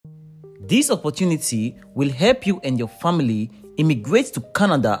This opportunity will help you and your family immigrate to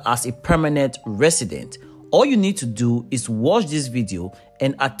Canada as a permanent resident. All you need to do is watch this video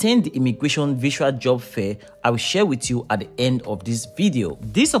and attend the Immigration Virtual Job Fair I will share with you at the end of this video.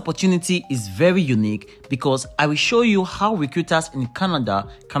 This opportunity is very unique because I will show you how recruiters in Canada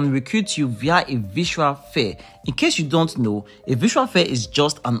can recruit you via a virtual fair. In case you don't know, a virtual fair is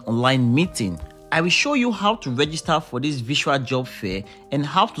just an online meeting. I will show you how to register for this virtual job fair and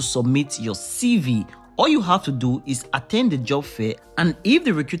how to submit your CV. All you have to do is attend the job fair, and if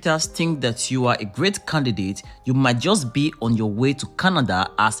the recruiters think that you are a great candidate, you might just be on your way to Canada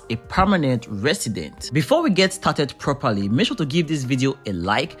as a permanent resident. Before we get started properly, make sure to give this video a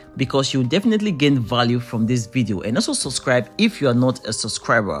like because you'll definitely gain value from this video, and also subscribe if you are not a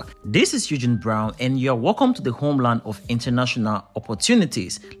subscriber. This is Eugene Brown and you are welcome to the homeland of international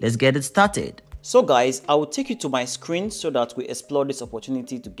opportunities. Let's get it started. So guys, I will take you to my screen so that we explore this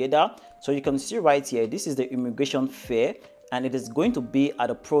opportunity together. So you can see right here, this is the immigration fair and it is going to be at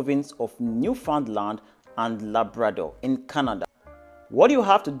the province of Newfoundland and Labrador in Canada. What you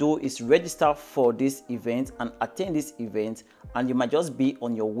have to do is register for this event and attend this event, and you might just be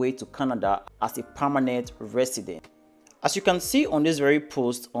on your way to Canada as a permanent resident. As you can see on this very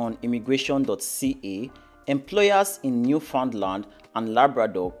post on immigration.ca, employers in Newfoundland and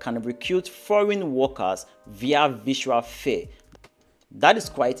Labrador can recruit foreign workers via virtual fair. That is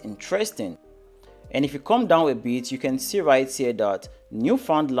quite interesting. And if you come down a bit, you can see right here that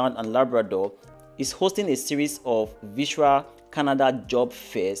Newfoundland and Labrador is hosting a series of virtual Canada job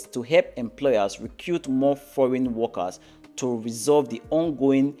fairs to help employers recruit more foreign workers to resolve the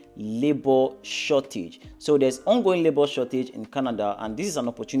ongoing labor shortage. So there's ongoing labor shortage in Canada, and this is an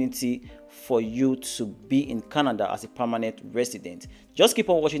opportunity for you to be in Canada as a permanent resident. Just keep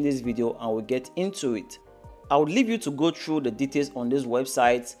on watching this video and we'll get into it. I will leave you to go through the details on this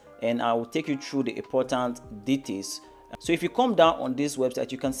website, and I will take you through the important details. So if you come down on this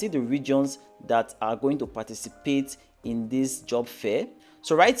website, you can see the regions that are going to participate in this job fair.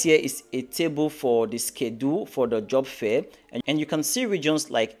 So right here is a table for the schedule for the job fair, and you can see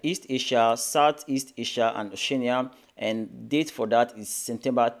regions like East Asia, Southeast Asia and Oceania, and date for that is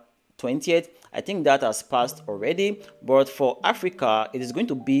September 20th. I think that has passed already, but for Africa it is going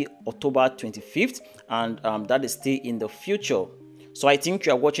to be October 25th, and that is still in the future. So I think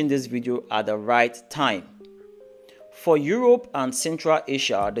you are watching this video at the right time. For Europe and Central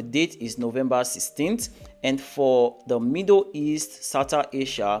Asia, the date is November 16th, and for the Middle East, South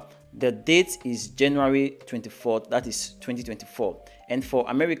Asia, the date is January 24th, that is 2024. And for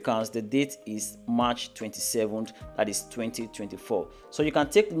Americans, the date is March 27th, that is 2024. So you can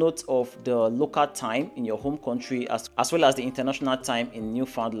take note of the local time in your home country as well as the international time in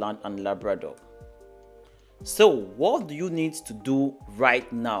Newfoundland and Labrador. So what do you need to do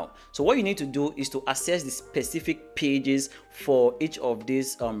right now? So what you need to do is to access the specific pages for each of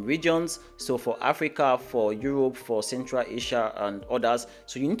these regions. So for Africa, for Europe, for Central Asia and others.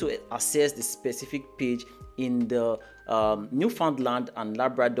 So you need to access the specific page in the Newfoundland and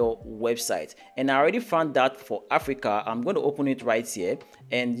Labrador website, and I already found that for Africa. I'm going to open it right here,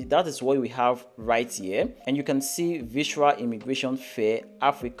 and that is what we have right here, and you can see Virtual Immigration Fair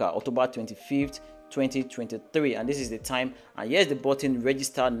Africa, October 25th 2023, and this is the time, and here's the button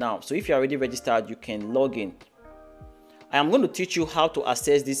register now. So if you're already registered, you can log in. I am going to teach you how to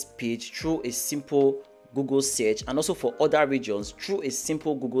access this page through a simple Google search, and also for other regions through a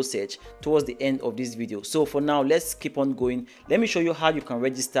simple Google search towards the end of this video. So for now, let's keep on going. Let me show you how you can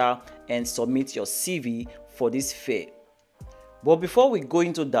register and submit your CV for this fair. But before we go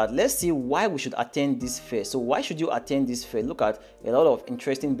into that, let's see why we should attend this fair. So why should you attend this fair? Look at a lot of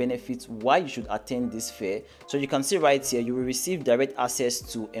interesting benefits why you should attend this fair. So you can see right here, you will receive direct access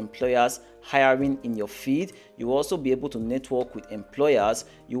to employers hiring in your feed. You will also be able to network with employers.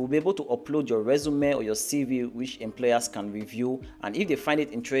 You will be able to upload your resume or your CV, which employers can review, and if they find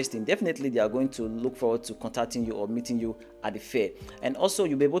it interesting, definitely they are going to look forward to contacting you or meeting you at the fair. And also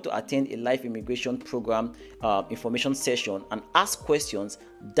you'll be able to attend a live immigration program information session and ask questions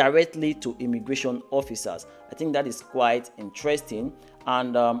directly to immigration officers. I think that is quite interesting.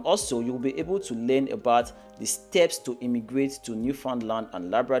 And also you'll be able to learn about the steps to immigrate to Newfoundland and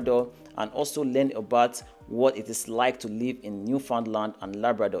Labrador, and also learn about what it is like to live in Newfoundland and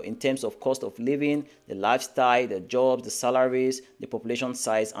Labrador in terms of cost of living, the lifestyle, the jobs, the salaries, the population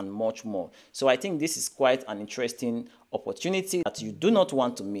size, and much more. So I think this is quite an interesting opportunity that you do not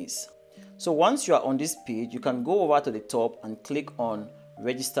want to miss. So once you are on this page, you can go over to the top and click on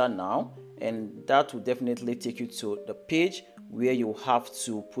register now, and that will definitely take you to the page where you have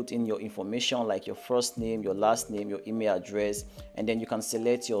to put in your information like your first name, your last name, your email address, and then you can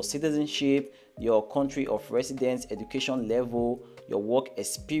select your citizenship, your country of residence, education level, your work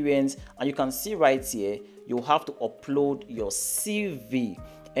experience, and you can see right here you have to upload your CV.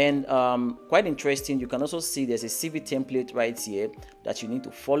 And quite interesting, you can also see there's a CV template right here that you need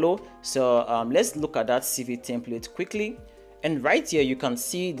to follow. So let's look at that CV template quickly. And right here you can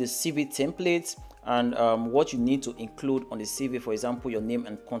see the CV template and what you need to include on the CV. For example, your name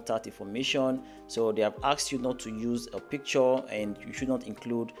and contact information. So they have asked you not to use a picture, and you should not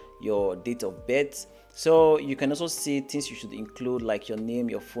include your date of birth. So you can also see things you should include like your name,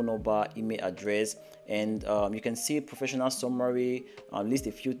 your phone number, email address, and you can see professional summary, list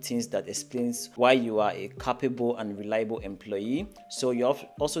a few things that explains why you are a capable and reliable employee. So you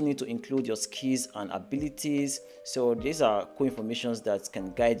also need to include your skills and abilities. So these are cool information that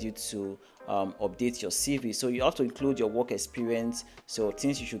can guide you to update your CV. So you have to include your work experience, so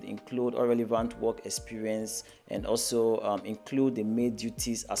things you should include or relevant work experience, and also include the main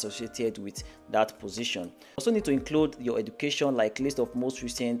duties associated with that position. Also need to include your education, like list of most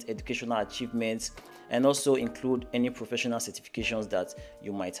recent educational achievements, and also include any professional certifications that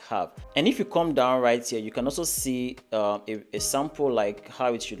you might have. And if you come down right here, you can also see a sample like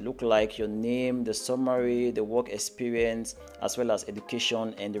how it should look like: your name, the summary, the work experience, as well as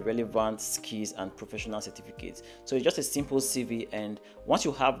education and the relevant skills and professional certificates. So it's just a simple CV, and once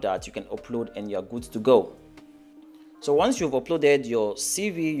you have that, you can upload and you're good to go. So once you've uploaded your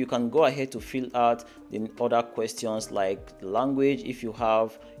CV, you can go ahead to fill out the other questions like the language, if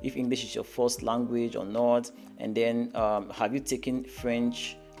English is your first language or not, and then have you taken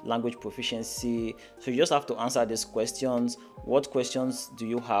French language proficiency. So you just have to answer these questions. What questions do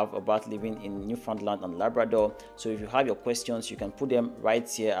you have about living in Newfoundland and Labrador? So if you have your questions, you can put them right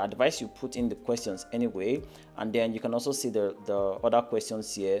here. I advise you put in the questions anyway, and then you can also see the other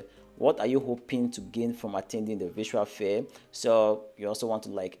questions here. What are you hoping to gain from attending the visual fair? So you also want to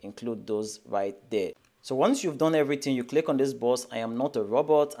like include those right there. So once you've done everything, you click on this box, I am not a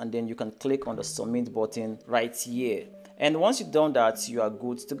robot, and then you can click on the submit button right here. And once you've done that, you are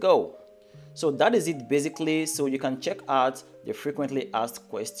good to go. So that is it basically. So you can check out the frequently asked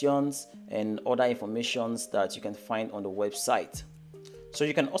questions and other informations that you can find on the website. So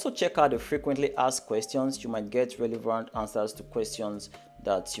you can also check out the frequently asked questions. You might get relevant answers to questions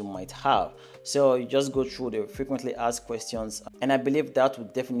that you might have. So you just go through the frequently asked questions, and I believe that will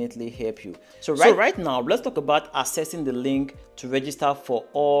definitely help you. So right now, let's talk about accessing the link to register for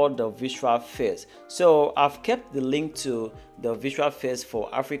all the visual fairs. So I've kept the link to the visual fairs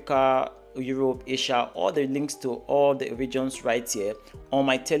for Africa, Europe, Asia, all the links to all the regions right here on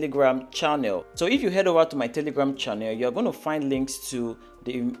my Telegram channel. So if you head over to my Telegram channel, you're going to find links to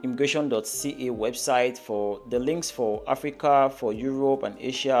the immigration.ca website for the links for Africa, for Europe and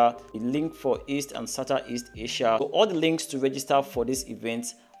Asia, the link for East and Southeast Asia. So all the links to register for this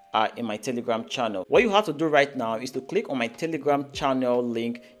event are in my Telegram channel. What you have to do right now is to click on my Telegram channel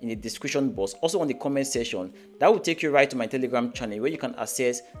link in the description box, also on the comment section. That will take you right to my Telegram channel where you can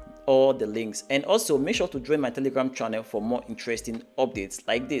access all the links, and also make sure to join my Telegram channel for more interesting updates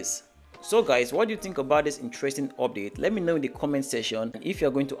like this. So guys, what do you think about this interesting update? Let me know in the comment section if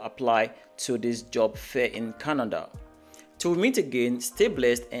you're going to apply to this job fair in Canada. Till we meet again, stay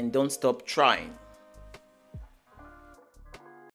blessed and don't stop trying.